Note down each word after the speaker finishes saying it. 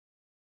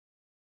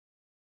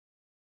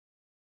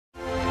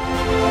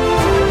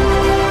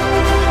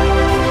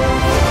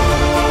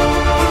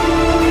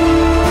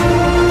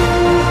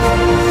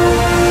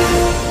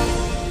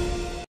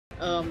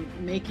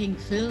making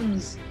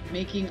films,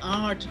 making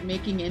art,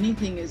 making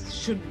anything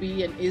should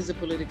be and is a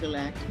political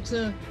act. It's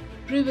a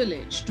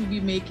privilege to be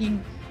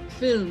making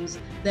films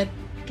that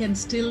can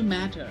still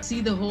matter.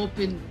 See the hope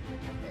in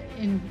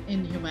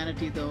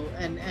humanity, though,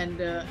 and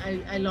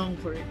I long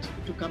for it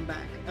to come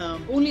back.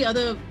 Only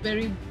other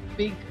very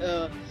big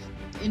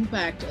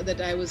impact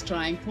that I was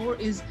trying for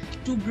is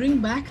to bring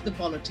back the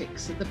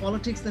politics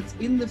that's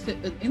in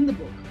the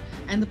book,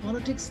 and the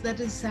politics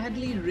that is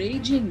sadly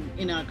raging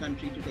in our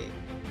country today.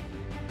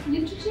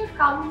 Literature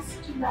comes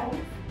to life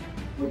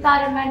with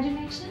our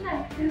imagination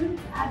and films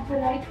at the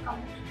right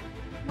moment.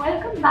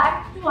 Welcome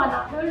back to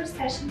another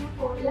session of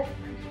OLF2020.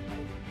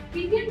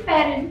 Indian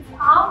parents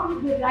armed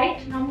with the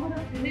right number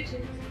of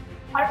villages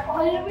are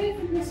always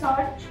in the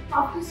search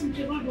of the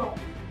suitable boy,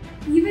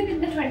 even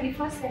in the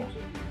 21st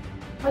century.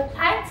 But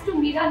thanks to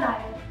Mira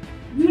Nair,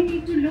 you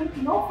need to look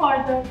no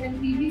further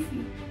than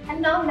BBC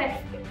and now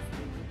Netflix.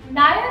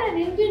 Nair, an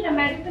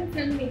Indian-American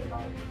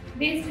filmmaker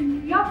based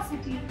in New York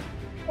City,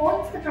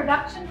 owns the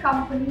production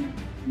company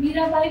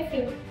Mira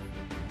Nair,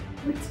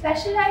 which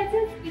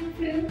specializes in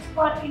films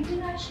for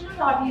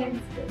international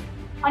audiences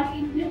on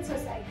Indian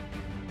society.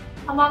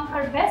 Among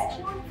her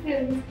best-known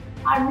films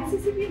are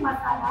Mississippi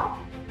Masala,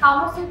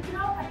 Kama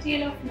Sutra, A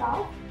Tale of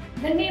Love,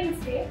 The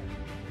Namesake,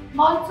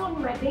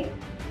 Monsoon Wedding,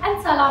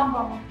 and Salam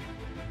Bama.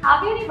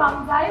 Kaveri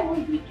Bamzai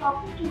will be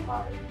talking to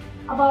her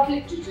about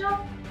literature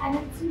and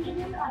its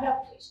suitable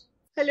adaptation.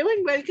 Hello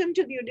and welcome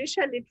to the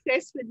Odisha Lit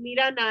Fest with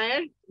Mira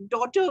Nair,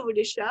 daughter of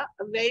Odisha.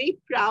 Very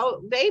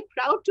proud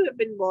to have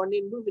been born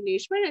in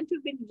Bhubaneswar and to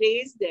have been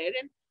raised there,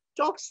 and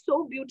talks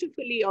so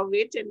beautifully of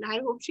it. And I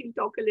hope she'll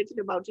talk a little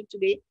about it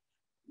today.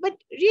 But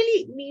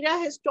really, Mira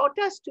has taught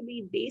us to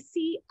be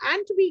Desi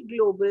and to be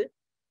global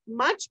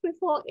much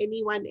before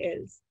anyone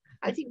else.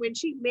 I think when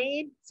she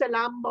made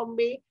Salam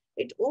Bombay,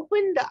 it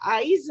opened the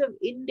eyes of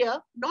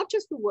India, not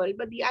just the world,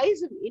 but the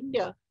eyes of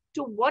India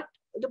to what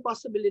the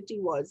possibility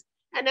was.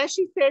 And as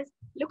she says,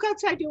 look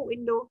outside your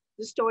window,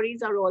 the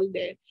stories are all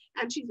there.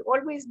 And she's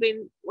always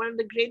been one of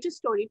the greatest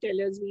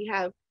storytellers we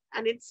have.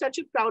 And it's such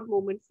a proud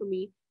moment for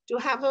me to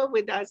have her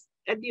with us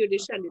at the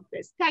Odisha Lit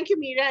Fest. Thank you,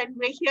 Mira. And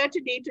we're here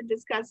today to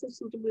discuss A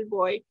Suitable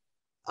Boy.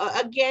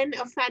 Again,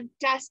 a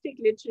fantastic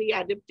literary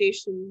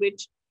adaptation,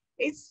 which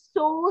is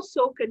so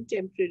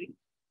contemporary.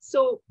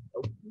 So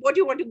what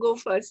do you want to go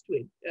first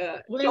with?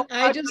 Well,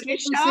 I just want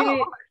to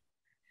say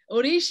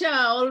Odisha,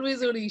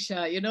 always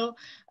Odisha,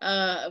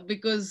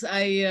 because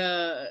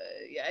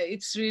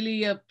it's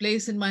really a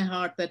place in my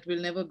heart that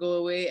will never go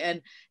away.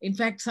 And in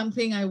fact,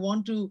 something I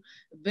want to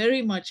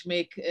very much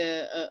make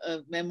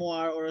a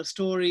memoir or a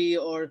story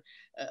or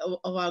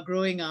of our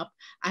growing up.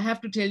 I have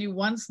to tell you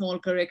one small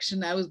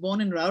correction. I was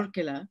born in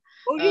Rourkela.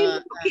 Oh,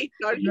 really? Okay,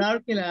 sorry.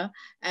 Rourkela,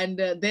 and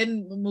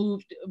then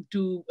moved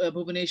to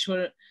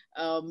Bhubaneswar,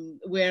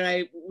 where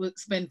I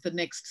spent the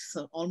next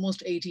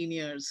almost 18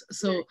 years.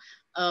 So,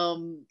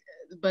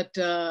 but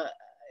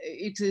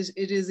it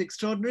is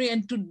extraordinary.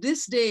 And to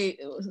this day,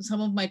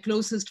 some of my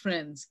closest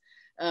friends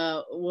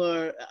are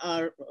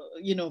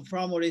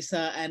from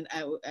Orissa, and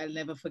I'll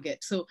never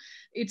forget. So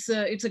it's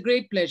a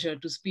great pleasure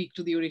to speak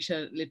to the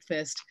Odisha Lit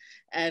Fest,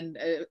 and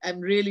I'm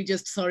really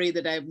just sorry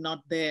that I'm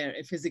not there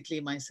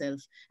physically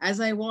myself, as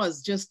I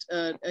was just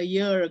a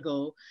year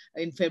ago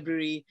in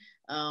February.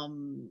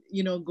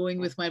 Going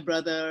with my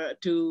brother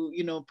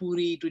to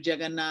Puri, to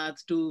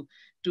Jagannath, to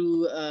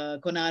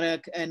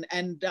Konarak,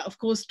 and of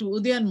course to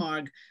Udayan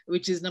Marg,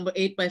 which is number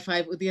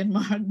 8x5 Udayan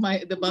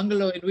Marg, the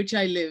bungalow in which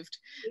I lived.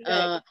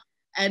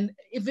 And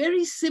a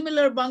very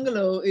similar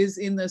bungalow is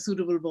in The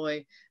Suitable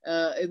Boy,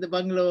 in the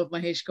bungalow of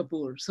Mahesh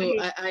Kapoor. So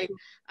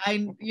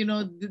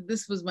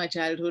this was my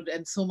childhood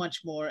and so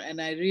much more.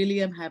 And I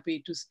really am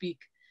happy to speak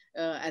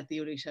at the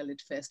Odisha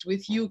Lit Fest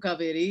with you,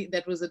 Kaveri.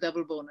 That was a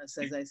double bonus,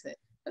 as I said.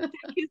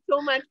 Thank you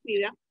so much,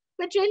 Mira.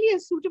 But really, A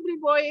Suitable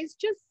Boy is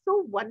just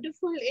so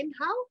wonderful in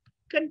how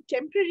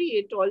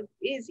contemporary it all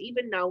is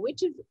even now,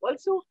 which is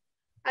also,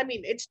 I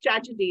mean, it's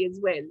tragedy as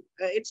well.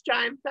 It's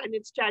triumph and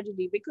it's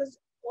tragedy, because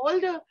all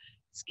the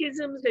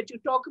schisms that you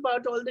talk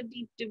about, all the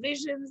deep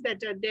divisions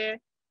that are there,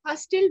 are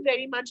still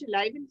very much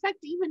alive. In fact,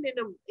 even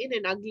in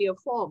an uglier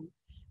form.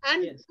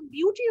 And the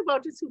beauty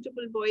about A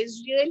Suitable Boy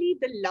is really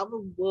the love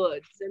of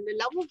words and the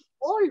love of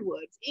all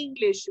words,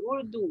 English,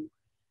 Urdu.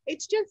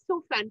 It's just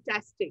so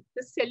fantastic,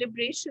 the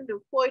celebration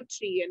of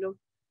poetry and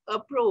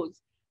of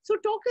prose. So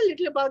talk a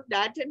little about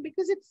that. And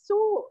because it's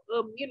so,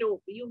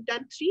 you've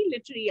done 3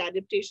 literary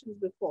adaptations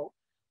before,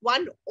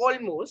 one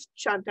almost,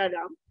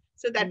 Shantaram.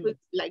 So that was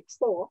like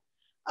 4.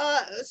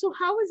 So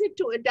how is it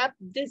to adapt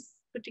this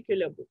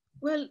particular book?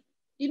 Well,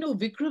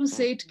 Vikram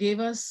Seth gave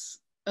us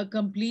a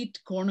complete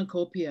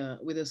cornucopia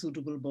with A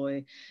Suitable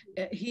Boy.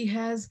 He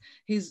has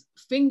his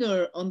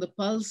finger on the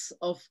pulse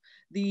of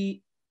the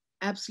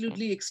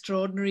absolutely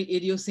extraordinary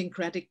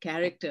idiosyncratic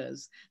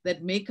characters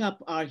that make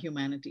up our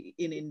humanity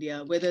in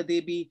India, whether they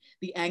be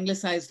the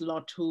anglicized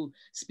lot who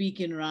speak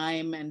in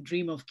rhyme and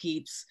dream of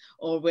Keats,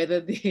 or whether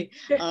they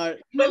are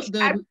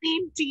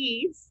champagne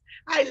teas.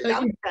 I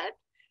love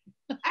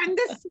that. And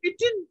the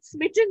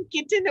smitten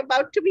kitten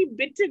about to be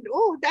bitten.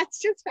 Oh, that's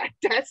just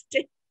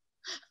fantastic.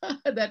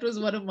 That was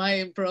one of my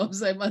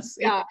improvs, I must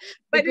say, Yeah,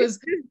 but it's because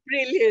just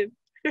brilliant.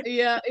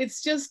 yeah,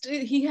 it's just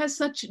he has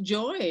such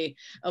joy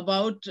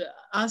about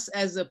us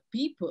as a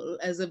people,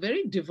 as a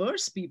very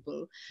diverse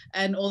people,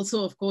 and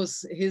also of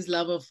course his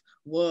love of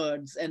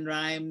words and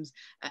rhymes,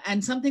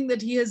 and something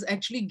that he has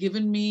actually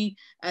given me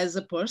as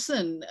a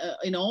person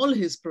in all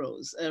his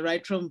prose,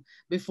 right from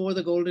before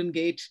the Golden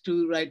Gate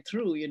to right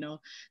through,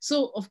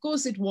 so of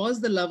course it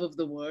was the love of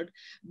the word,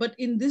 but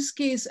in this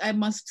case I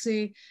must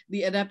say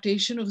the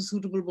adaptation of A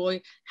Suitable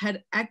Boy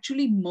had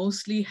actually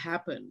mostly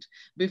happened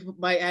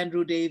by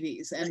Andrew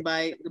Davies and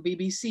by the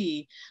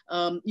BBC,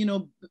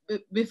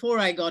 before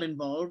I got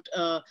involved.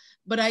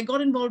 But I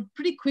got involved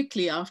pretty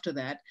quickly after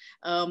that.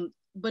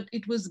 But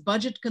it was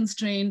budget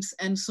constraints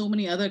and so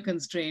many other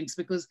constraints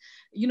because,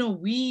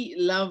 we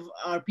love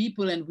our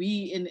people and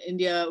we in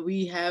India,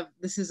 we have,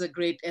 this is a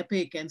great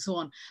epic and so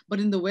on.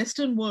 But in the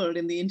Western world,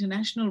 in the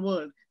international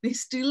world, they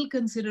still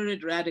consider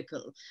it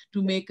radical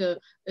to make a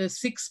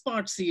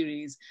six-part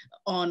series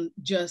on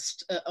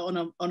just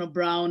on a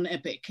brown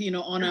epic,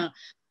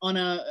 on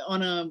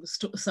a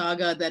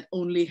saga that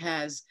only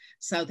has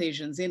South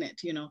Asians in it,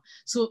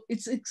 So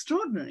it's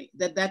extraordinary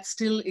that that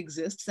still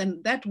exists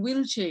and that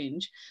will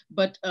change.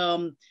 But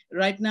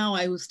right now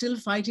I was still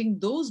fighting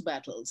those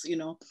battles,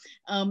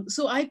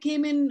 So I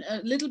came in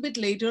a little bit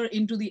later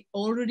into the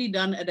already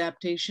done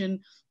adaptation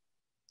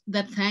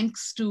that,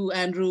 thanks to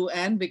Andrew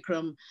and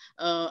Vikram,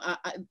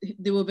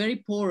 they were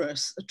very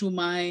porous to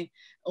my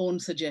own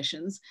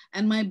suggestions.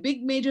 And my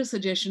big major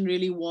suggestion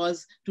really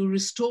was to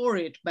restore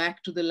it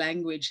back to the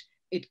language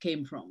it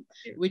came from,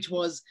 which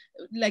was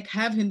like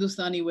have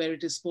Hindustani where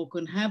it is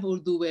spoken, have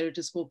Urdu where it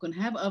is spoken,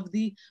 have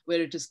Avdi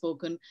where it is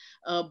spoken.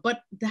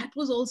 But that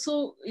was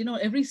also,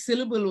 every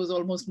syllable was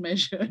almost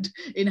measured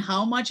in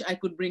how much I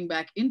could bring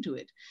back into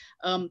it.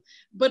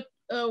 But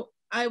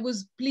I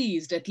was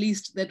pleased, at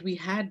least, that we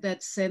had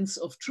that sense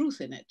of truth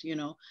in it,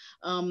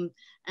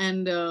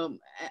 and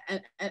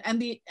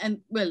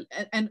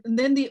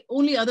then the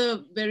only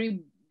other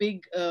very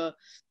big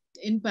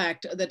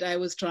impact that I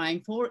was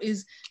trying for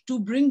is to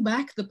bring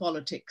back the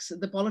politics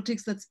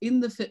that's in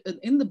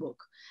the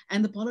book,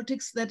 and the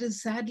politics that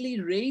is sadly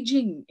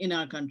raging in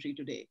our country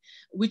today,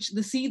 which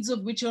the seeds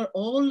of which are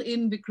all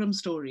in Vikram's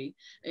story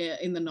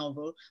in the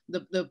novel.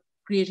 The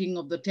creating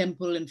of the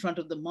temple in front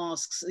of the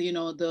mosques,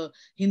 the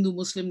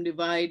Hindu-Muslim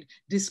divide,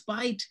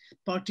 despite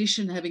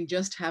partition having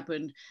just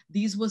happened.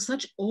 These were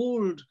such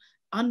old,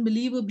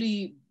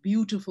 unbelievably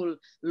beautiful,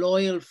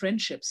 loyal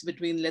friendships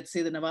between, let's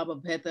say, the Nawab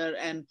of Bhaitar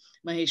and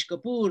Mahesh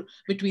Kapoor,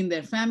 between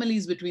their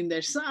families, between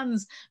their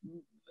sons,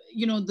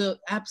 the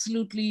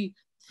absolutely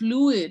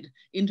fluid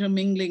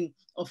intermingling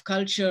of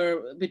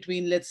culture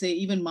between, let's say,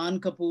 even Man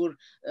Kapoor,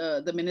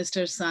 the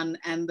minister's son,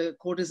 and the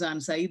courtesan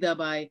Saida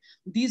Bai.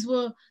 These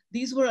were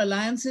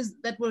alliances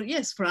that were,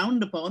 yes,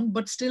 frowned upon,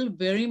 but still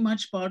very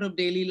much part of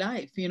daily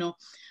life,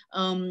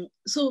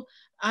 So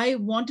I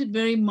wanted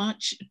very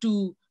much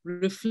to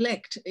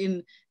reflect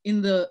in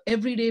the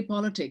everyday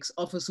politics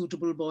of A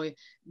Suitable Boy,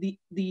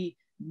 the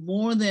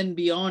more than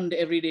beyond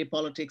everyday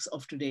politics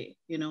of today,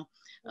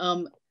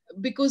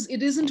 because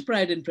it isn't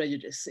Pride and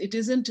Prejudice. It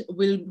isn't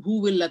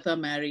who will Lata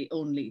marry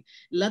only.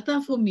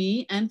 Lata for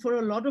me, and for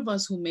a lot of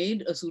us who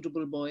made A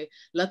Suitable Boy,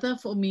 Lata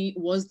for me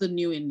was the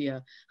new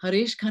India.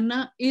 Haresh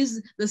Khanna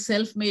is the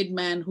self-made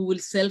man who will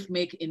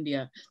self-make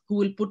India, who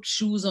will put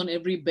shoes on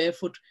every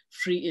barefoot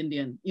free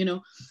Indian,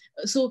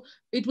 So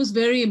it was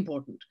very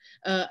important.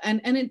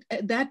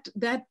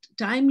 That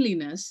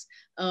timeliness,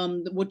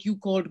 what you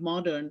called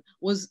modern,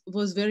 was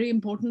very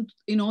important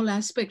in all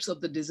aspects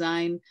of the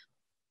design,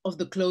 of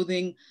the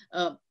clothing.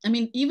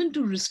 Even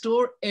to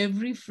restore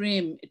every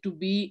frame to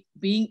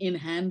being in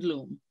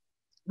handloom,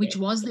 which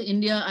was the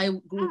India I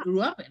grew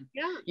up in,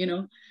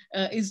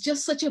 is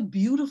just such a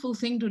beautiful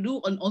thing to do,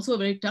 and also a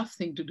very tough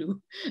thing to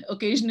do.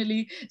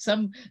 Occasionally,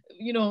 some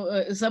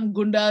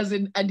gundas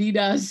in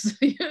Adidas,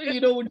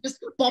 would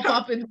just pop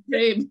up in the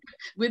frame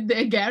with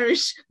their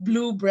garish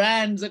blue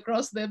brands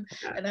across them.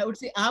 And I would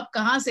say, "Aap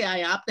kahan se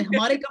aaye? Aapne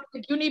hamare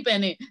kapde kyun nahi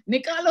pehne?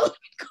 Nikalo."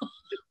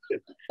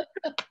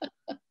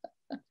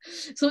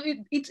 So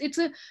it's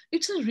a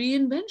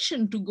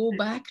reinvention to go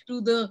back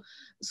to the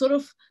sort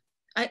of,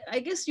 I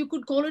guess you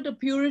could call it a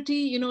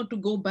purity, to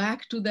go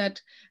back to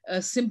that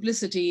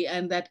simplicity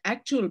and that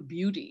actual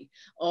beauty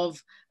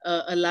of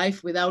a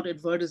life without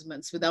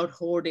advertisements, without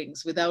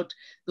hoardings, without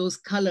those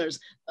colors,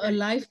 a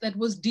life that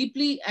was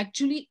deeply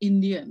actually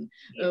Indian,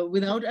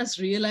 without us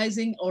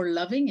realizing or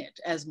loving it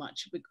as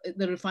much.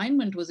 The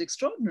refinement was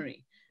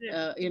extraordinary,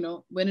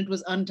 when it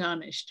was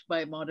untarnished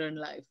by modern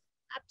life.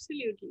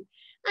 Absolutely.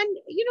 And,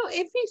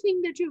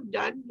 everything that you've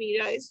done,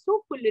 Mira, is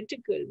so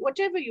political,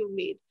 whatever you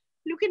made.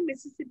 Look at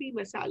Mississippi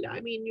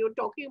Masala. You're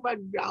talking about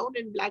brown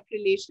and black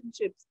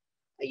relationships.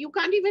 You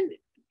can't even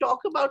talk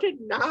about it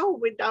now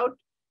without,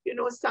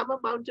 some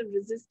amount of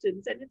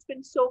resistance. And it's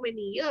been so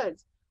many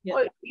years. Yeah.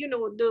 Or,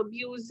 the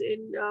abuse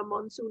in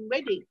Monsoon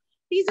Wedding.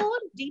 These are all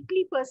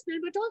deeply personal,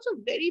 but also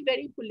very,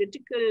 very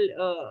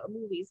political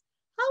movies.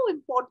 How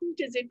important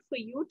is it for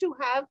you to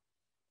have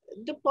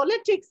the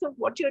politics of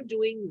what you're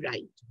doing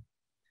right?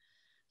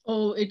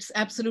 Oh, it's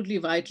absolutely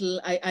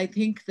vital. I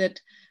think that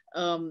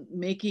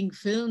making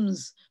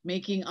films,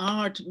 making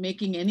art,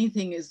 making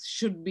anything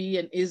should be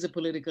and is a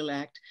political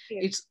act.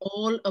 Yes. It's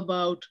all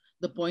about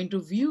the point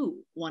of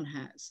view one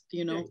has.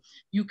 Right.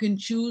 You can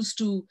choose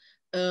to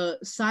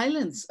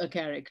silence a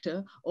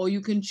character, or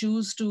you can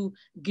choose to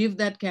give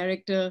that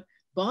character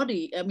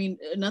body. I mean,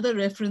 another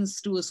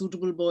reference to A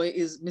Suitable Boy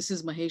is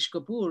Mrs. Mahesh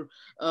Kapoor,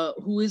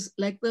 who is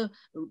like the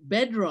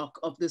bedrock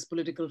of this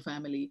political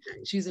family.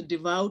 Right. She's a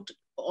devout,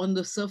 on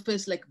the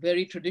surface, like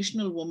very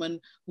traditional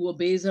woman who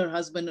obeys her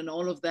husband and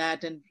all of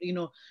that, and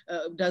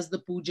does the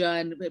puja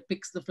and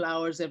picks the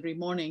flowers every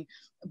morning.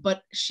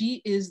 But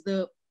she is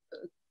the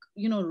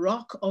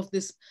rock of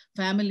this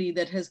family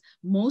that has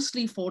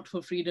mostly fought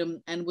for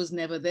freedom and was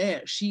never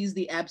there. She's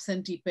the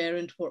absentee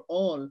parent for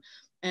all.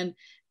 And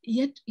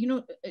yet,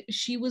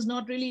 she was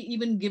not really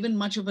even given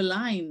much of a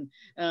line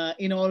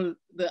in all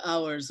the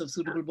hours of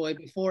Suitable Boy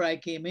before I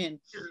came in.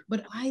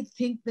 But I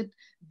think that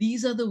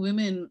these are the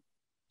women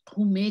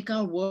who make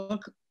our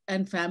work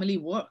and family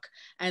work.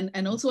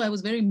 And also I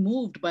was very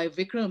moved by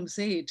Vikram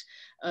Seth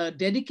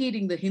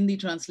dedicating the Hindi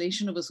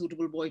translation of A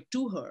Suitable Boy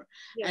to her.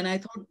 Yeah. And I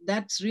thought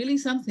that's really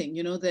something,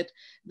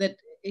 that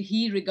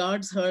he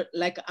regards her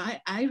like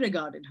I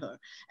regarded her.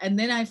 And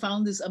then I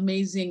found this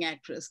amazing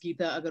actress,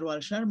 Geeta Agarwal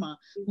Sharma,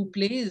 who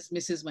plays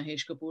Mrs.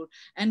 Mahesh Kapoor.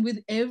 And with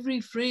every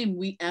frame,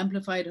 we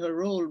amplified her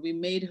role. We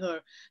made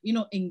her,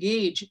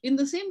 engage in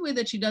the same way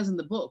that she does in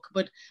the book,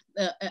 but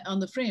on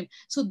the frame.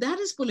 So that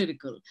is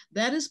political.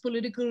 That is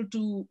political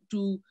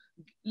to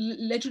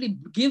literally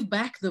give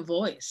back the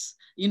voice,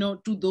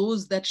 to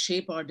those that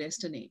shape our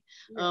destiny.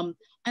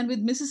 And with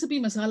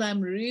Mississippi Masala, I'm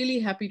really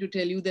happy to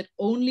tell you that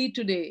only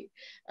today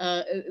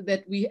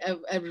that we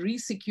have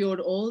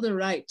resecured all the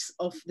rights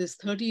of this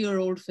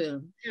 30-year-old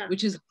film,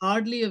 which is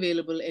hardly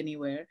available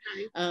anywhere.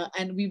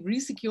 And we've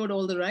resecured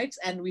all the rights,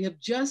 and we have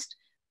just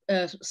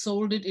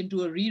sold it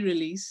into a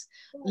re-release,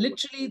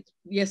 literally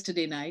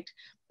yesterday night.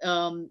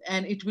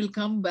 And it will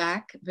come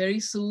back very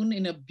soon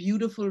in a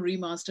beautiful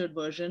remastered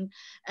version.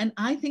 And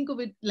I think of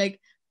it like,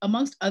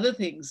 amongst other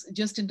things,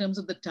 just in terms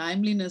of the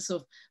timeliness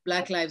of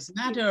Black Lives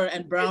Matter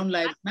and Brown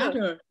Lives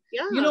Matter,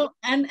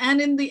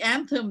 and in the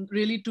anthem,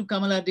 really, to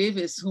Kamala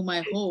Davis, whom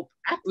I hope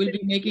will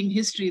be making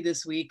history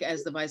this week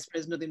as the Vice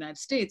President of the United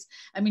States.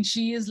 I mean,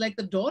 she is like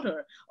the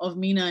daughter of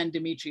Meena and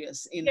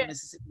Demetrius in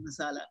Mississippi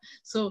Masala.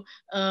 So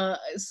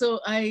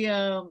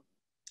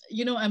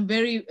I'm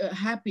very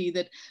happy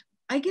that,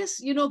 I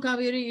guess,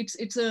 Kaveri,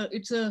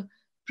 it's a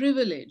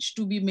privilege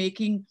to be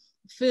making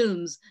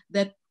films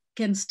that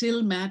can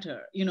still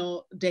matter,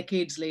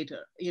 decades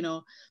later.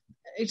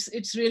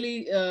 It's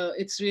really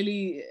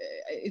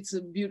it's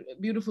a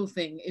beautiful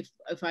thing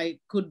if I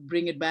could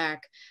bring it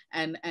back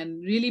and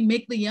really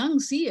make the young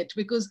see it,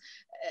 because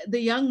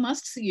the young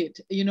must see it,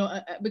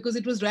 because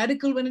it was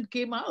radical when it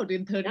came out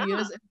in 30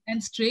 years,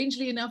 and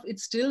strangely enough,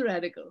 it's still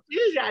radical.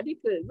 Still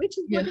radical, which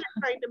is what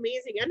I find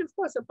amazing. And of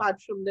course, apart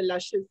from the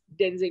luscious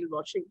Denzel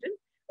Washington,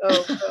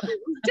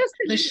 just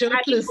the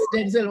shirtless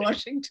Denzel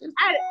Washington.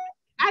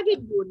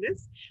 Added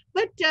bonus.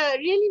 But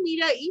really,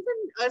 Mira, even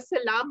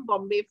Salam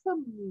Bombay, for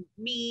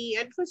me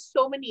and for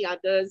so many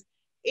others,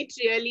 it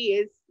really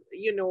is,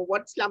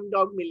 what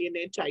Slumdog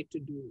Millionaire tried to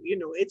do.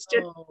 It's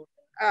just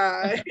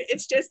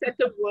it's just that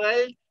the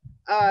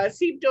world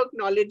seemed to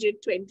acknowledge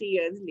it 20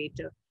 years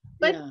later.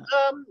 But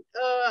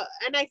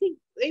and I think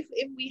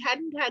if we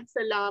hadn't had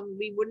Salam,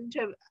 we wouldn't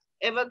have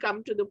ever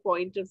come to the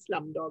point of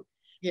Slumdog.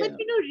 But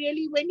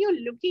really, when you're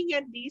looking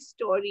at these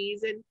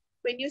stories and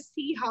when you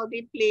see how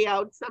they play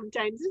out,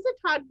 sometimes is it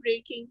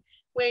heartbreaking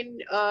when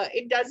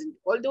it doesn't,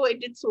 although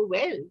it did so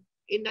well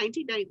in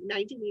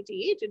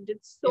 1988, it did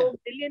so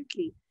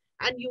brilliantly.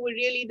 And you were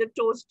really the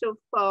toast of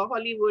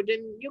Hollywood,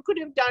 and you could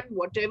have done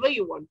whatever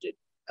you wanted.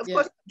 Of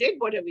course, you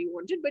did whatever you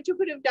wanted, but you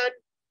could have done,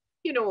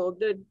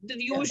 the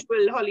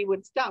usual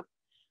Hollywood stuff.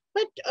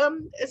 But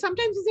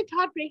sometimes is it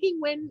heartbreaking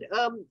when,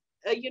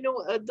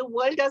 the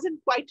world doesn't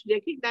quite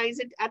recognize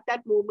it at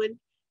that moment,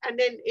 and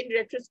then in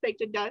retrospect,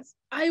 it does?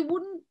 I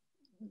wouldn't.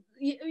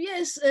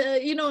 Yes,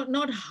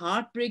 not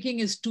heartbreaking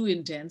is too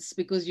intense,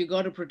 because you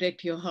got to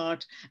protect your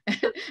heart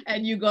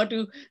and you got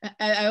to,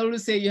 I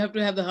always say, you have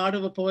to have the heart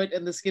of a poet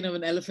and the skin of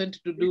an elephant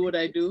to do what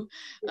I do.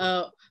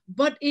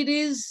 But it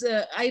is,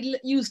 I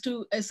used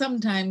to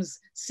sometimes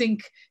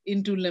sink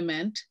into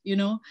lament,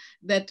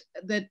 that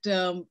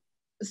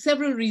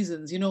several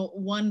reasons,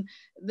 one,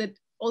 that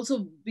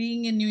also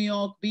being in New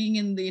York, being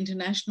in the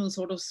international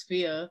sort of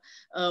sphere,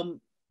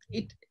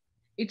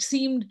 it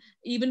seemed,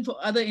 even for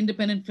other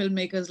independent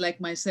filmmakers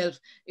like myself,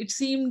 it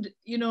seemed,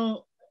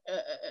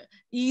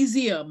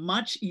 easier,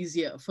 much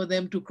easier for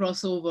them to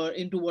cross over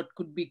into what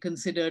could be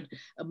considered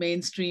a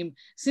mainstream,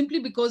 simply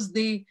because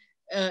they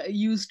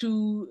used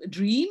to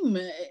dream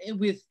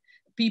with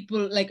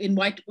people like in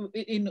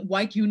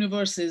white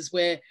universes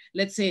where,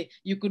 let's say,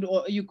 you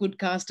could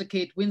cast a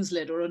Kate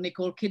Winslet or a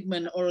Nicole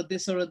Kidman or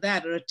this or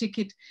that, or a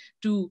ticket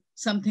to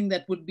something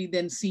that would be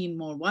then seen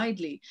more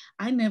widely.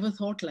 I never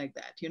thought like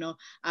that, you know.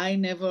 I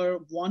never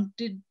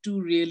wanted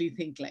to really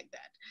think like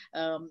that.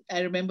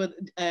 I remember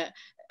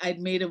I'd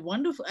made a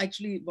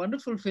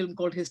wonderful film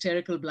called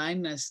Hysterical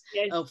Blindness,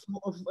 Yes.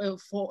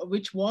 for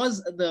which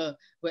was the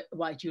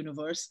white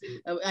universe.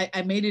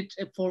 I made it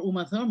for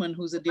Uma Thurman,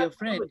 who's a dear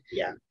friend,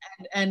 Yeah.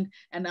 and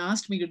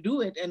asked me to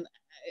do it, and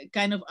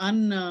kind of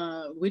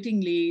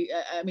unwittingly,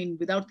 I mean,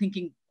 without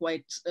thinking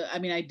quite, I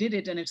mean, I did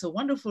it, and it's a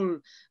wonderful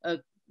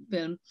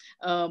film.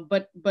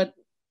 But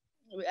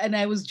and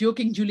I was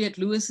joking, Juliette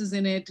Lewis is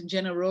in it,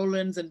 Jenna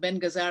Rowlands and Ben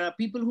Gazzara,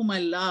 people whom I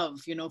love,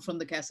 you know, from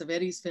the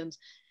Cassavetes films.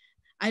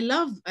 I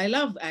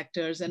love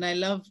actors, and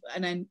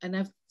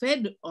I've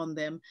fed on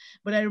them.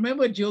 But I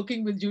remember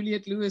joking with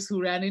Juliette Lewis,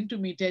 who ran into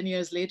me 10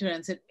 years later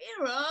and said,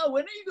 Mira,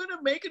 when are you going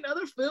to make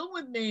another film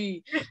with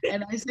me?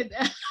 And I said,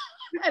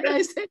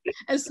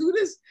 as soon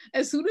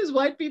as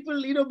white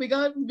people, you know,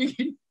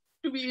 begin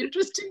to be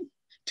interesting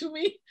to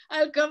me,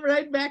 I'll come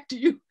right back to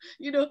you,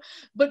 you know.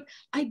 But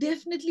I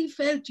definitely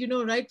felt, you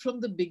know, right from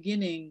the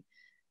beginning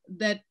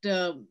that,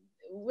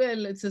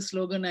 well, it's a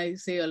slogan I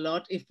say a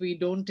lot. If we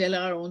don't tell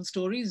our own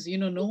stories, you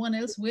know, no one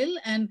else will.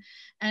 And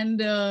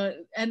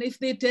if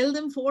they tell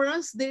them for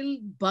us, they'll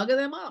bugger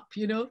them up,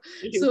 you know.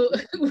 So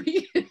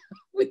we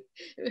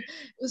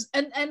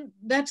and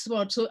that's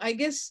what. So I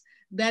guess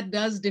that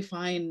does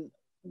define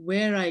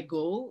where I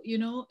go, you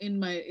know, in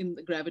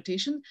the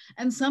gravitation.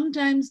 And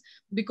sometimes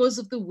because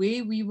of the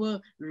way we were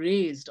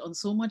raised on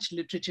so much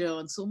literature,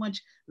 on so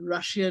much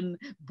Russian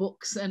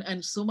books,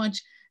 and so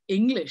much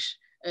English,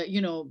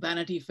 you know,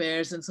 Vanity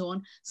Fairs and so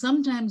on.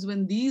 Sometimes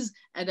when these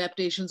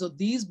adaptations or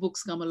these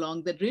books come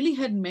along that really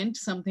had meant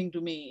something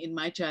to me in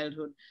my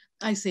childhood,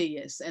 I say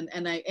yes,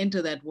 and I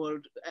enter that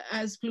world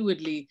as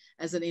fluidly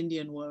as an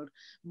Indian world.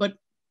 But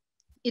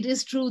it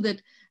is true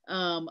that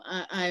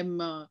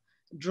I'm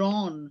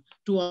drawn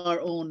to our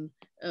own,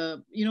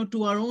 you know,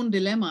 to our own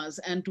dilemmas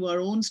and to our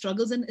own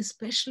struggles, and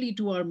especially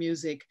to our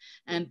music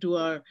and to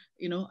our,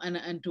 you know,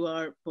 and to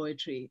our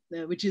poetry,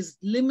 which is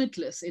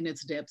limitless in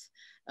its depth.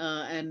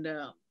 And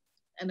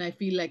I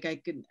feel like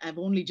I've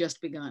only just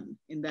begun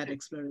in that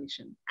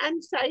exploration.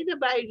 And Saida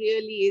Bai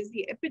really is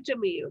the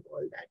epitome of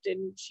all that.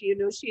 And she, you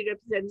know, she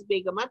represents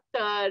Begum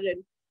Akhtar,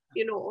 and,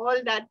 you know, all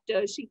that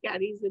she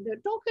carries with her.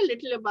 Talk a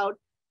little about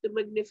the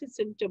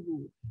magnificent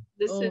Taboo.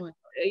 This is,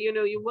 you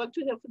know, you worked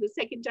with her for the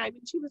second time,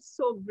 and she was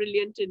so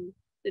brilliant in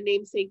The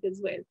Namesake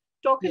as well.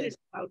 Talk a little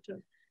about her.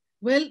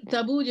 Well,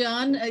 Tabu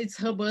Jan, it's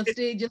her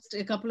birthday just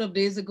a couple of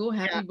days ago.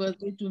 Happy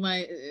birthday to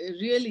my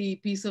really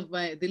piece of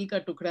my Dil Ka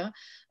Tukda.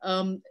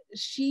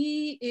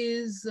 She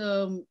is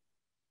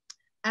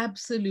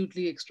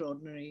absolutely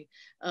extraordinary.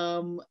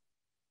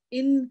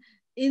 In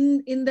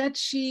that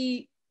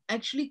she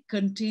actually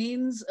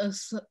contains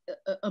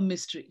a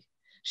mystery.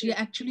 She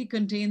actually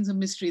contains a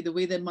mystery, the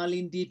way that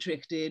Marlene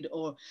Dietrich did,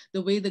 or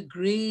the way the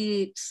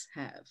greats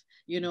have,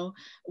 you know,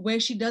 where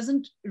she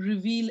doesn't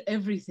reveal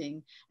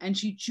everything, and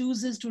she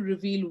chooses to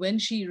reveal when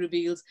she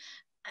reveals,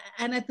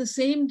 and at the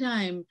same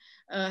time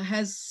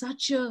has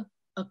such a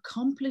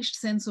accomplished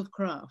sense of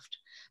craft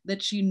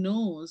that she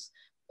knows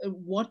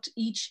what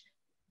each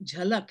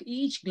jhalak,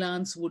 each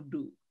glance would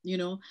do, you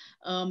know.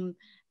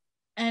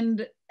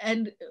 And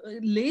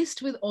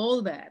laced with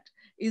all that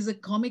is a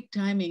comic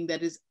timing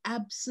that is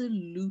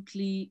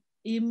absolutely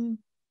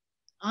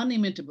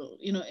unimitable,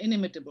 you know,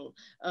 inimitable.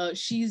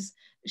 She's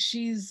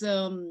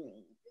a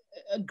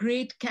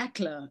great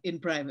cackler in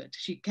private.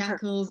 She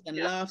cackles and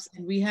laughs,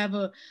 and we have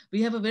a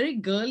very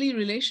girly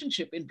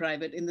relationship in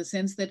private, in the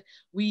sense that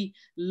we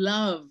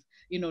love,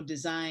 you know,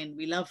 design,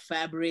 we love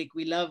fabric,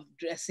 we love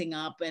dressing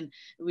up, and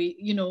we,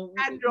 you know,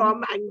 and raw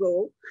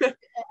mango.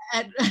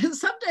 And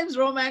sometimes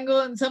raw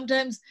mango, and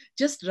sometimes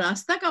just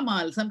rasta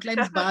kamal,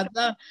 sometimes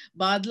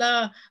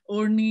badla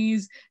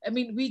ornis. I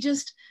mean, we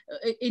just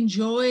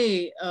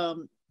enjoy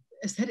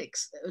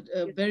aesthetics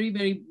very,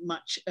 very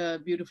much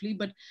beautifully,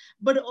 but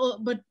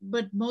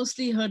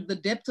mostly the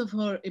depth of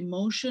her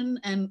emotion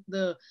and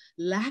the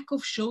lack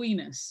of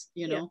showiness,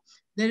 you know.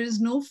 There is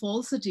no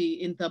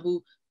falsity in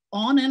Tabu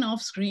on and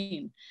off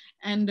screen,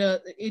 and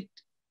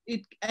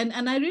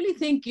and I really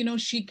think, you know,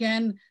 she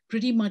can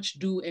pretty much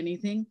do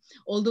anything.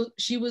 Although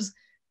she was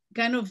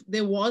kind of,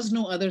 there was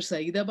no other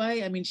Saida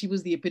Bai. I mean, she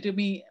was the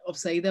epitome of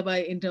Saida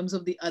Bai in terms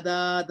of the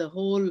ada, the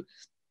whole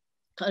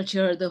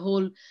culture, the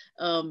whole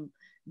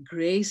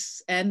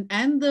grace, and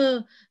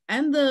the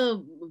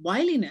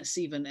wiliness,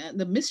 even, and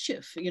the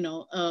mischief, you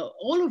know,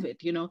 all of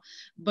it, you know.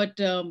 But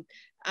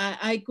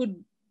I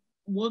could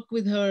work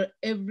with her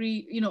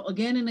every, you know,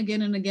 again and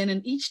again and again,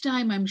 and each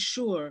time I'm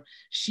sure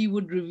she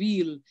would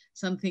reveal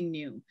something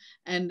new.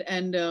 And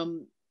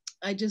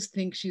I just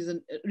think she's a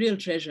real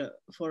treasure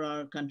for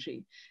our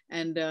country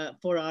and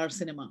for our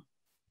cinema.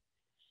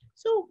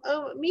 So,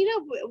 Mira,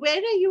 where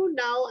are you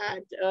now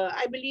at?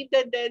 I believe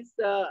that there's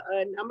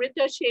an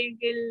Amrita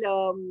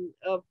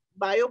Shergill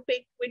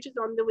biopic, which is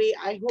on the way.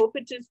 I hope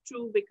it is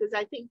true because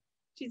I think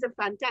she's a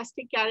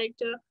fantastic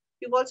character.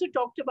 You've also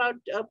talked about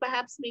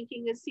perhaps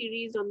making a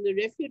series on the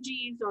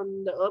refugees,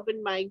 on the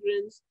urban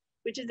migrants,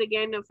 which is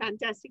again a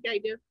fantastic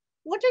idea.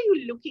 What are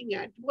you looking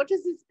at? What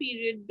has this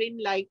period been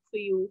like for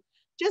you?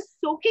 Just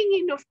soaking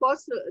in, of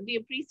course, the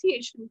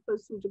appreciation for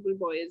Suitable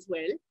Boy as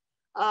well.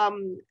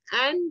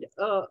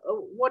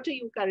 What are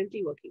you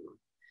currently working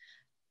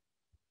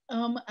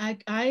on?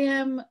 I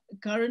am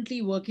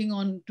currently working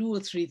on 2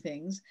 or 3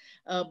 things,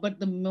 but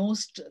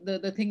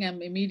the thing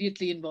I'm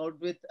immediately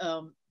involved with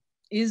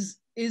is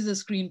a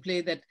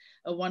screenplay that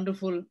a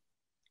wonderful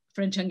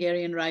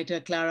French-Hungarian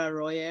writer Clara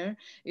Royer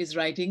is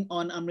writing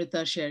on Amrita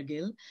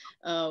Shergill,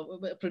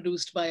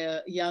 produced by a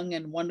young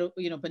and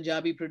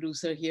Punjabi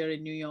producer here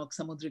in New York,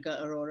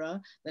 Samudrika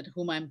Arora,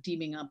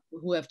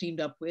 who have teamed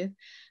up with.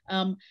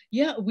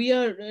 Yeah, we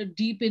are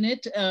deep in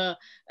it.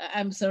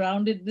 I'm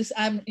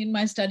in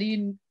my study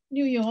in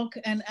New York,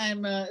 and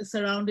I'm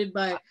surrounded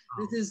by,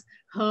 this is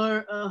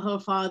her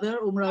father,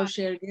 Umrao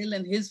Shergill,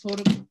 and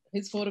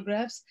his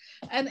photographs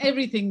and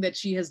everything that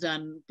she has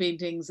done,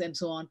 paintings and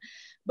so on.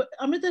 But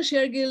Amrita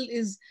Shergill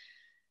is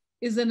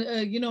an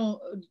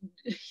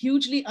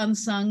hugely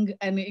unsung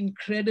and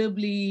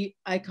incredibly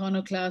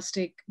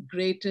iconoclastic,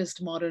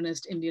 greatest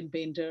modernist Indian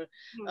painter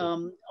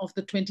of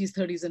the 20s,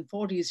 30s, and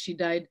 40s. She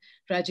died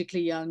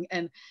tragically young,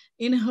 and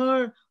in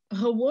her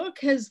work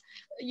has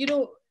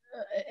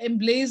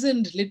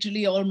emblazoned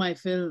literally all my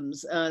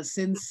films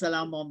since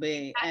Salam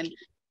Bombay. And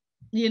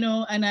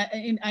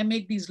I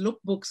make these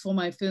lookbooks for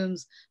my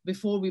films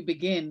before we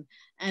begin.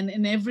 And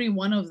in every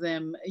one of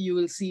them, you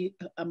will see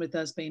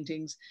Amrita's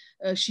paintings.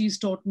 She's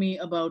taught me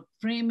about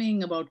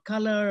framing, about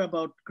color,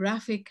 about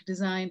graphic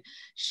design.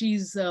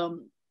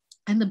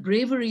 And the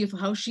bravery of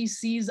how she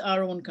sees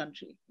our own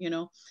country,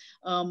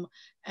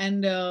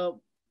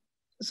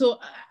 so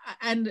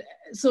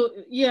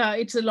yeah,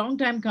 it's a long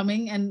time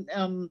coming.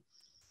 And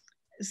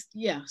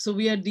yeah, so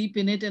we are deep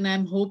in it, and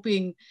I'm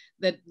hoping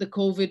that the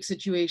COVID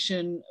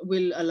situation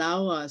will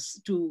allow us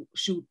to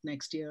shoot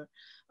next year,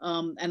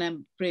 and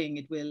I'm praying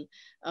it will.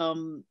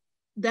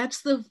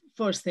 That's the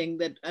first thing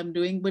that I'm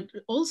doing, but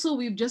also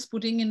we've just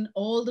putting in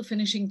all the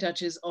finishing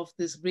touches of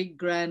this big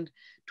grand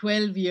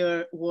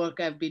 12-year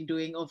work I've been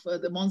doing of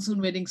the Monsoon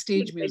Wedding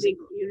stage music.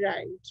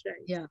 Right.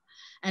 Yeah,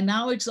 and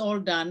now it's all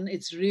done.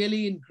 It's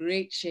really in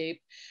great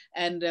shape,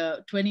 and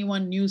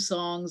 21 new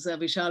songs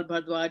Vishal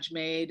Bhardwaj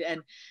made,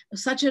 and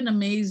such an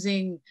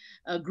amazing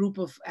group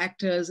of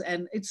actors,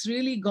 and it's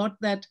really got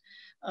that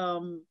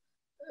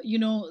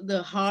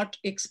the heart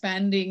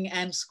expanding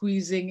and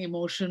squeezing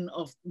emotion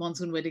of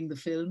Monsoon Wedding, the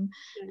film.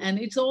 And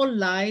it's all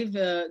live,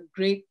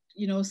 great,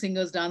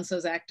 singers,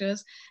 dancers,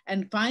 actors.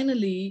 And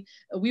finally,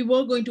 we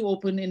were going to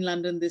open in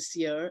London this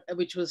year,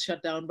 which was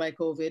shut down by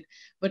COVID.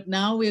 But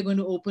now we're going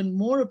to open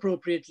more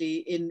appropriately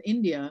in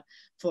India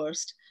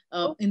first,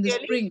 in the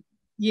spring.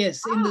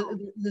 Yes, in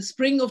the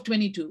spring of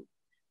 2022.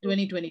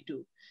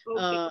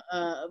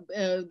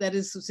 That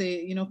is to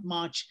say,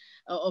 March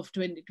of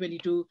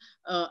 2022,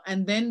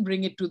 and then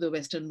bring it to the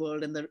Western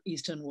world and the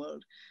Eastern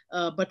world.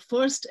 But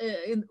first,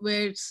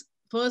 where it's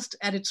first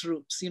at its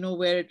roots,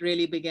 where it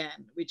really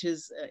began, which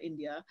is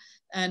India.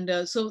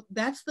 And so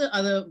that's the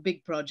other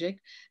big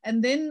project.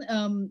 And then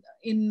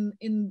in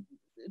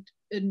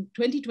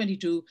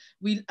 2022,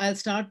 I'll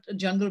start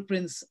Jungle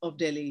Prince of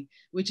Delhi,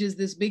 which is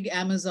this big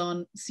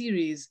Amazon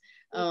series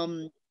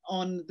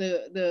on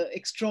the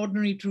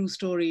extraordinary true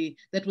story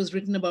that was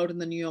written about in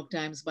the New York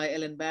Times by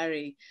Ellen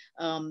Barry.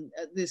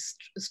 This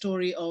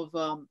story of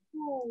the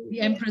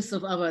Empress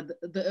of Awadh,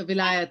 the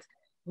Vilayat,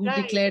 who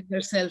declared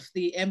herself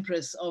the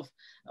Empress of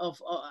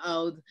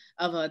Awadh,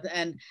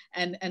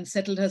 and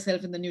settled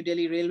herself in the New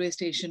Delhi railway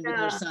station with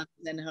her sons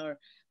and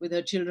with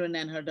her children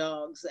and her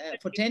dogs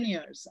for 10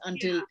 years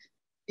until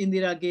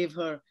Indira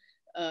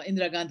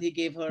Gandhi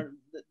gave her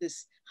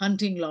this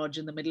hunting lodge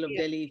in the middle of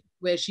Delhi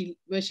where she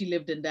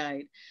lived and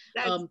died.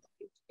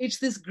 It's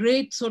this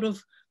great sort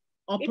of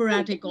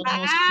operatic, almost.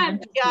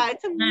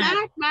 It's a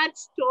mad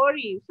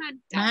story.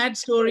 Fantastic. Mad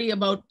story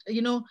about,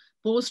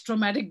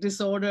 post-traumatic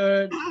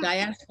disorder,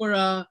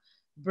 diaspora,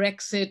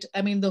 Brexit.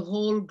 I mean, the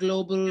whole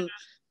global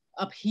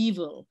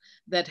upheaval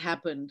that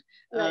happened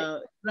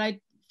right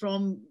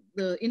from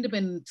the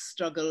independence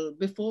struggle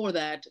before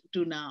that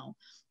to now.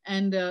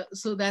 And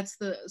so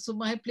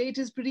my plate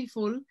is pretty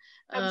full.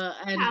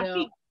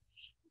 Happy.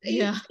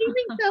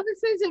 Streaming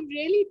services have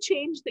really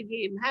changed the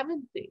game,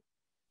 haven't they?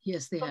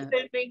 Yes, they have. For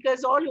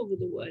filmmakers all over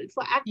the world,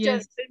 for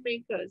actors,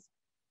 filmmakers.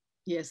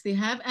 Yes, they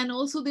have. And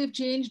also they've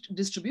changed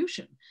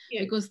distribution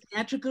because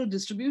theatrical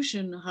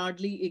distribution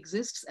hardly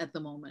exists at the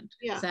moment,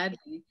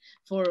 sadly,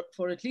 for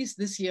at least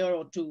this year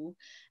or two.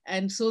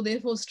 And so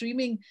therefore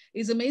streaming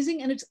is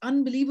amazing, and it's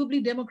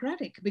unbelievably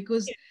democratic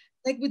because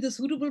like with The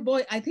Suitable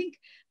Boy, I think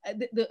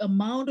the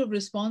amount of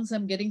response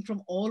I'm getting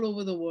from all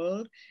over the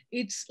world,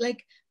 it's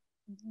like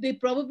they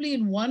probably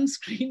in one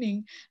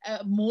screening,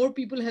 more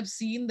people have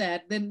seen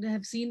that than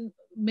have seen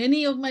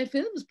many of my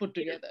films put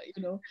together,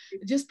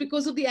 just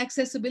because of the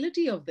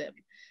accessibility of them.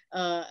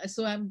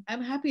 So I'm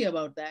happy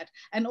about that,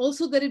 and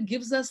also that it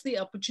gives us the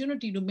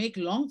opportunity to make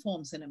long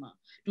form cinema,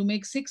 to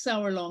make 6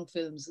 hour long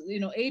films,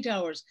 8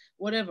 hours,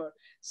 whatever.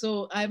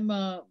 So I'm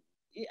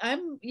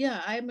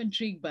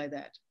intrigued by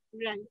that.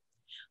 Right.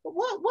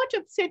 What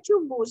upset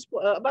you most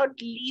about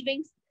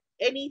leaving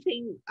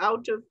anything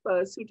out of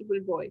Suitable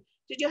Boy?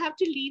 Did you have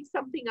to leave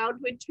something out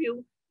which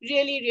you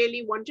really,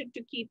 really wanted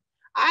to keep?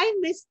 I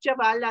missed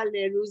Jawaharlal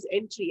Nehru's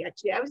entry,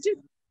 actually. I was just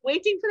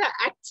waiting for the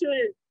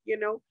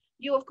actual,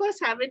 you of course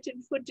have it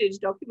in footage,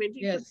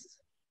 documentary footage, Yes.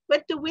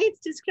 but the way it's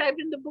described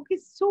in the book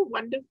is so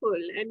wonderful,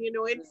 and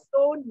it's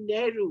so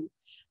Nehru.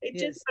 It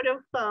just Yes. sort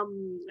of,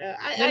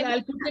 Well,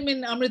 I'll put him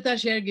in Amrita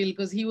Shergill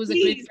because he was a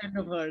great please. friend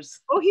of hers.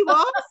 Oh, he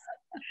was?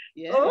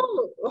 Yeah.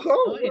 Oh,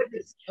 Oh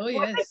yes. Oh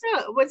yes.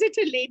 was it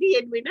a Lady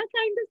Edwina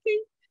kind of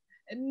thing?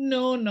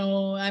 No,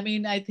 no. I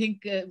mean, I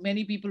think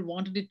many people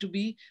wanted it to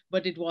be,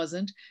 but it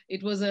wasn't.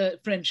 It was a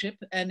friendship,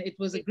 and it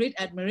was a great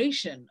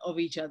admiration of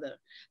each other.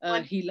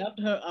 One, He loved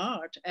her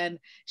art, and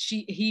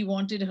he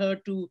wanted her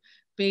to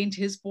paint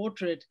his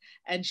portrait,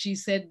 and she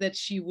said that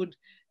she would.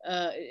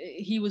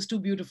 He was too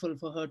beautiful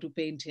for her to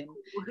paint him.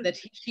 That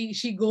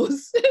she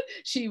goes.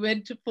 She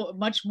went for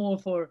much more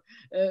for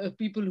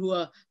people who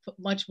are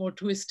much more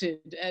twisted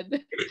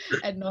and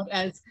and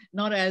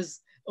not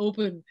as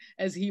open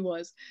as he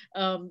was.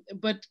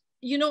 But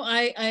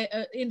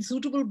I in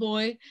Suitable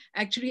Boy,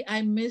 actually,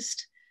 I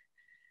missed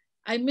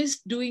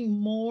doing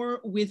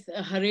more with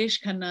Haresh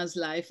Khanna's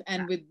life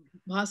and with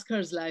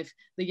Bhaskar's life,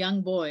 the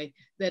young boy.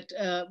 That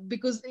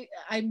because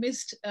I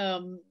miss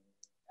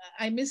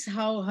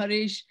how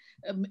Haresh,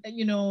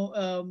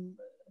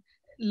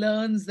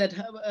 learns that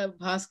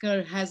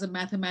Bhaskar has a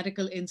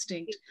mathematical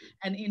instinct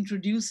and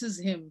introduces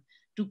him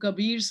to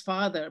Kabir's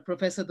father,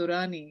 Professor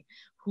Durrani,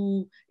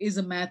 who is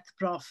a math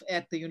prof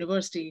at the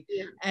university.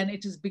 yeah, And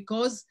it is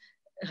because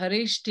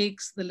Harish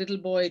takes the little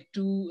boy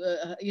to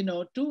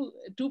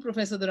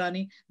Professor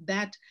Durrani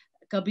that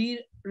Kabir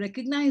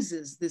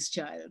recognizes this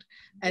child.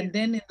 yeah, And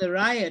then in the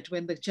riot,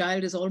 when the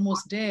child is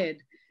almost dead,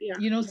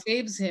 yeah.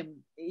 saves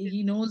him.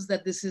 He knows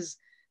that this is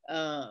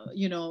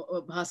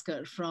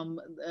Bhaskar from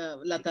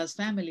Lata's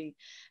family.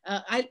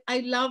 I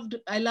loved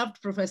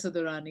Professor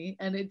Durrani,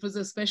 and it was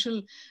a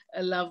special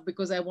love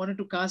because I wanted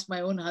to cast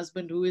my own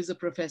husband, who is a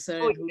professor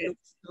Oh, and who yes.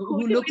 looks Who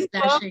who do looks is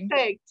dashing.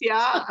 perfect.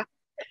 Yeah.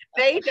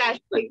 Very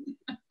dashing.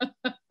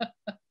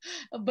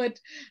 but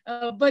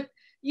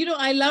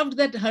I loved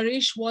that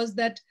Harish was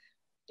that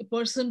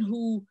person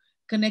who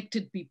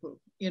connected people,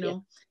 Yeah.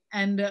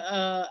 and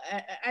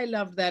I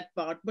loved that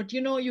part. But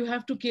you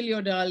have to kill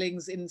your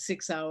darlings in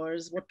 6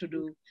 hours. What to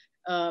do?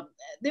 Uh,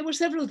 there were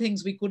several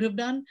things we could have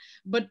done,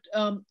 but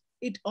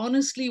it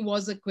honestly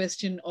was a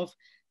question of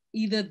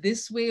either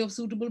this way of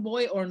Suitable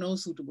Boy or no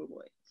Suitable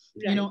Boy.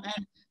 Right.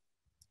 And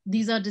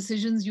these are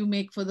decisions you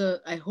make for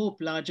the, I hope,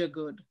 larger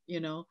good.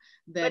 But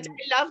Then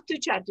I love the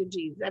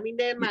Chatterjees. I mean,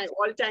 they're my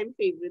all-time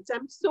favorites.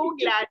 I'm so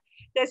glad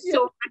there's yeah,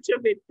 so much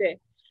of it there.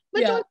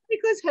 But yeah, also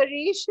because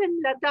Harish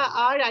and Lata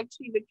are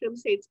actually Vikram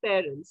Seth's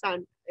parents,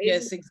 isn't?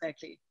 yes,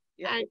 exactly.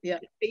 Yeah, And yeah.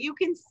 you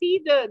can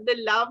see the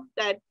love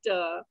that.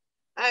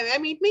 I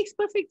mean, it makes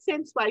perfect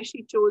sense why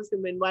she chose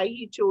him and why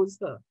he chose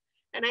her.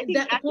 And I think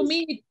That that for is,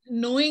 me,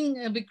 knowing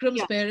Vikram's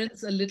yeah,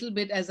 parents a little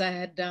bit as I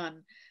had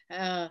done,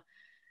 uh,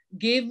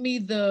 gave me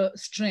the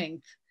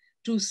strength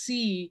to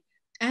see,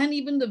 and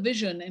even the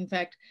vision, in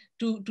fact,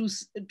 to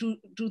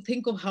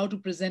think of how to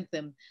present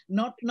them,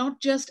 not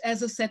just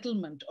as a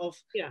settlement of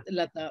yeah,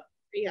 Lata,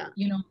 yeah,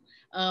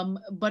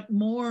 but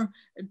more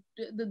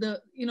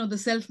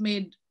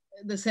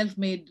the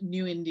self-made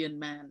new Indian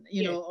man,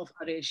 yes, of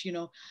Harish,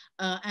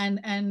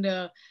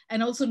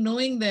 and also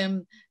knowing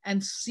them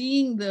and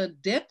seeing the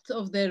depth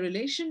of their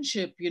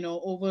relationship,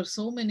 over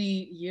so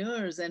many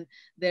years, and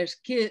their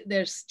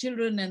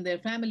children and their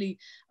family.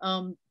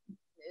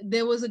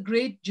 There was a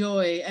great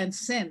joy and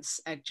sense,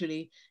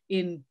 actually,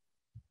 in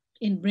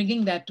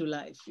bringing that to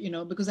life,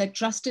 because I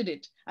trusted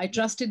it. I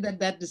trusted that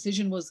that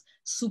decision was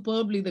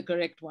superbly the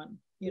correct one.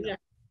 yeah.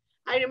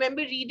 I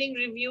remember reading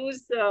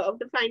reviews of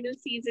the final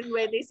season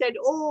where they said,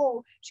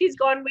 "Oh, she's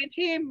gone with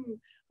him.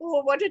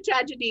 Oh, what a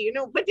tragedy."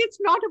 But it's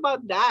not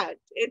about that.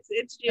 It's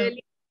Yeah.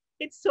 really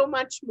it's so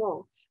much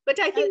more.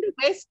 But I Uh, think the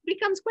West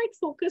becomes quite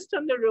focused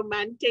on the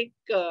romantic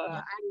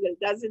yeah, angle,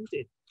 doesn't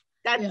it?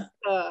 yeah,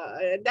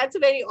 That's a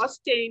very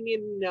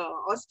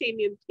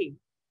Austinian thing.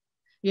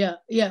 yeah,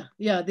 yeah,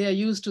 yeah. They are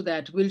used to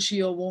that. Will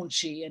she or won't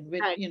she? And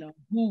Right,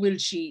 who will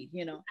she?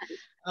 right.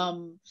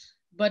 Um,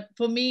 but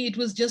for me, it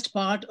was just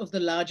part of the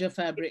larger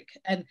fabric,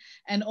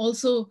 and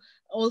also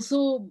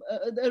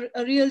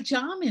a real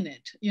charm in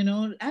it.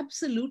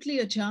 Absolutely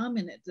a charm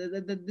in it.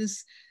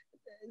 This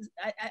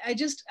I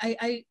just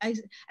I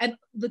and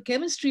the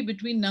chemistry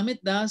between Namit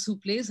Das, who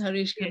plays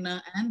Harish Yes,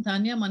 Khanna, and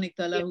Tanya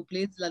Maniktala, yes, who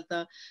plays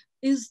Lata,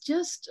 is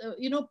just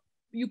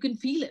you can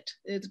feel it.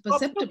 It's Pops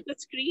off perceptible. the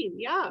screen,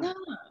 yeah.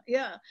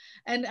 Yeah.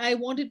 And I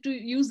wanted to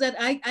use that.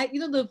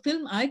 The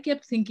film I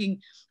kept thinking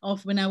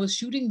of when I was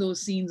shooting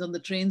those scenes on the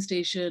train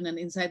station and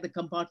inside the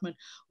compartment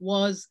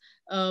was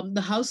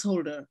The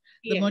Householder,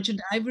 the Yes.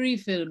 Merchant Ivory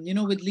film,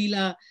 with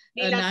Leela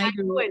Nair.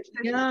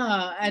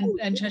 Yeah,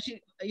 and Shashi,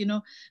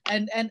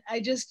 and I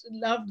just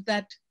loved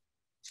that,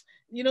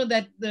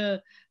 that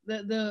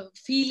the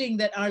feeling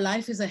that our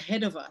life is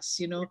ahead of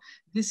us,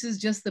 this is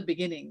just the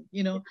beginning,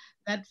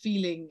 that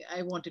feeling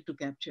I wanted to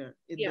capture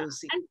in those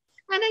scenes.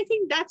 And I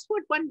think that's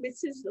what one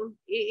misses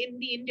in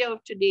the India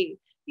of today.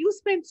 You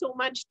spent so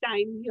much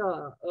time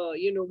here,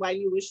 while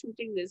you were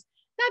shooting this.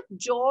 That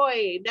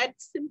joy, that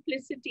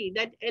simplicity,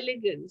 that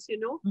elegance,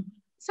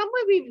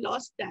 somewhere we've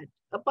lost that.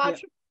 Apart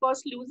from, of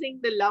course, losing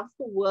the love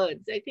for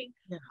words. I think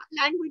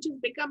language has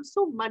become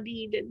so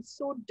muddied and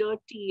so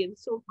dirty and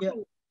so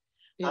crude.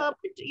 But,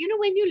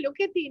 when you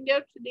look at the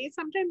India today,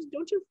 sometimes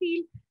don't you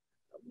feel,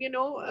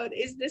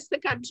 is this the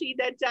country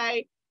that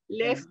I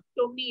left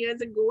so many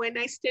years ago and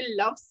I still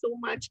love so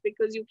much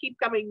because you keep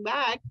coming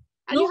back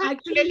and you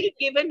haven't really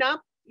given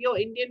up your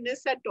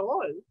Indianness at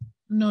all?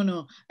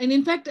 No. And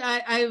in fact,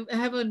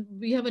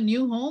 we have a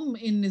new home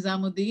in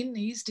Nizamuddin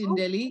East in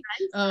Delhi.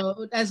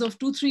 Nice. As of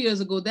 2-3 years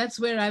ago. That's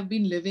where I've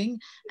been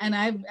living. And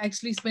I've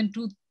actually spent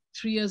 2-3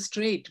 years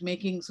straight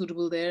making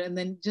Suitable there, and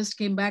then just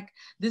came back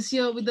this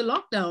year with the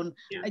lockdown.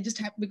 I just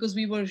happened because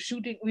we were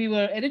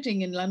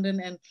editing in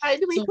London. And by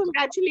the way,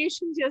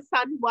 congratulations, your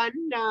son won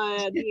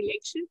the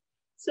election.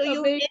 So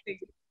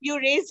you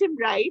raised him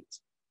right.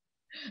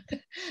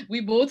 We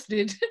both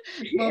did.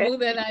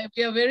 Mahmood and I,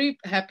 we are very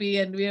happy,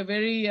 and we are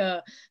very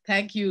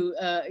thank you.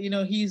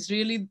 He's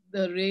really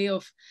the ray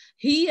of,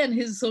 he and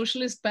his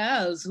socialist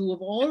pals who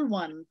have all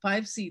won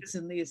 5 seats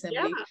in the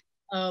assembly.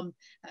 I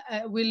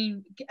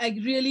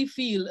really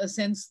feel a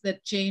sense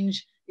that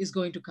change is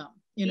going to come,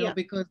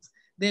 because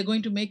they're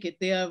going to make it.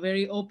 They are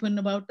very open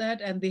about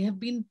that, and they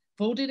have been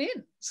voted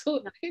in.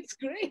 So it's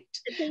great.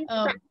 It's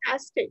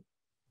fantastic.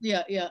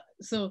 Yeah.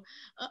 So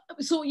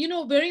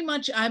very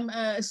much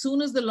as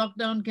soon as the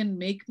lockdown can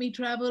make me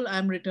travel,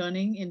 I'm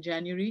returning in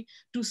January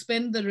to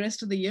spend the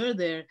rest of the year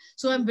there.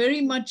 So I'm very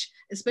much,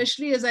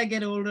 especially as I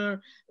get older,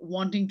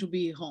 wanting to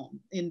be home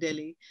in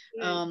Delhi.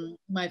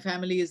 My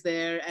family is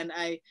there, and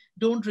I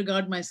don't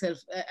regard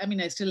myself, I'm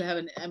still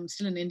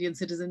an Indian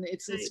citizen.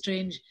 It's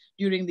strange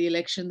during the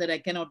election that I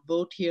cannot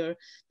vote here.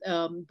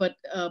 But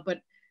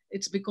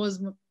it's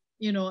because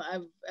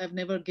I've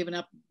never given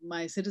up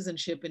my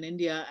citizenship in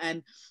India.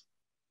 And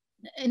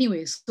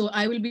anyway, so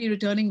I will be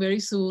returning very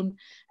soon,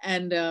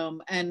 and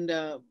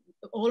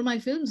all my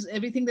films,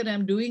 everything that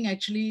I'm doing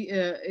actually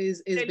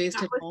is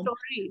based at home.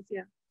 Stories,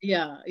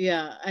 yeah.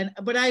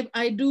 But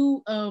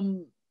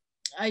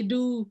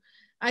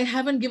I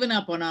haven't given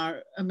up on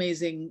our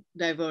amazing,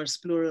 diverse,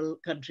 plural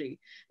country.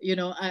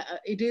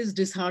 It is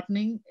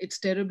disheartening. It's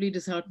terribly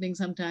disheartening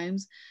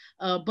sometimes.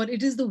 But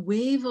it is the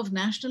wave of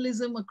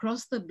nationalism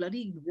across the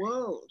bloody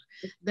world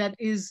that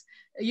is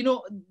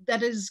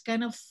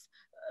kind of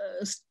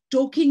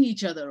stoking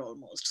each other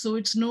almost. So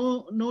it's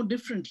no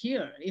different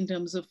here in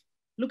terms of,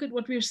 look at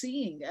what we're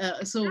seeing.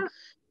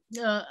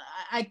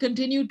 I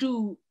continue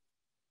to,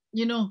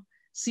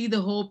 see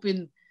the hope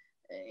in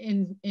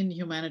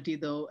humanity,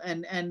 though,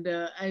 and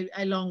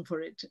I long for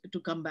it to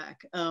come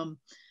back. I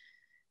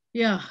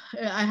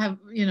have,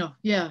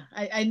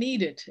 I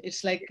need it.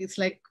 It's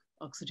like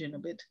oxygen a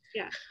bit.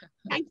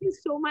 Thank you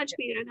so much,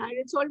 Mira Nair.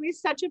 It's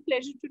always such a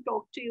pleasure to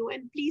talk to you,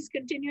 and please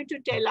continue to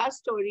tell our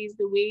stories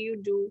the way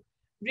you do,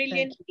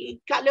 brilliantly,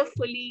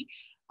 colorfully,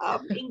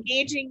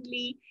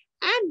 engagingly,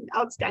 and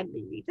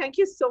outstandingly. Thank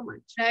you so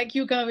much. Thank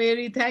you,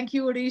 Kaveri. Thank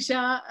you,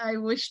 Odisha. I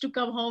wish to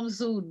come home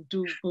soon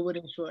to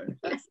Bhubaneswar.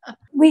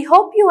 We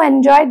hope you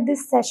enjoyed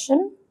this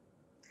session.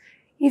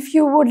 If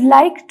you would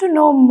like to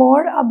know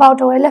more about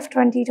OLF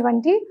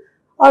 2020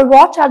 or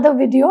watch other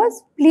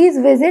videos, please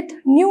visit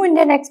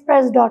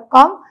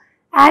newindianexpress.com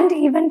and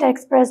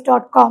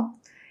eventexpress.com.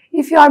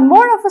 If you are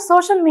more of a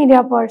social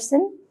media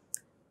person,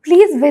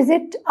 please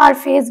visit our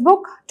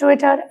Facebook,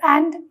 Twitter,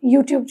 and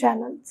YouTube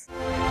channels.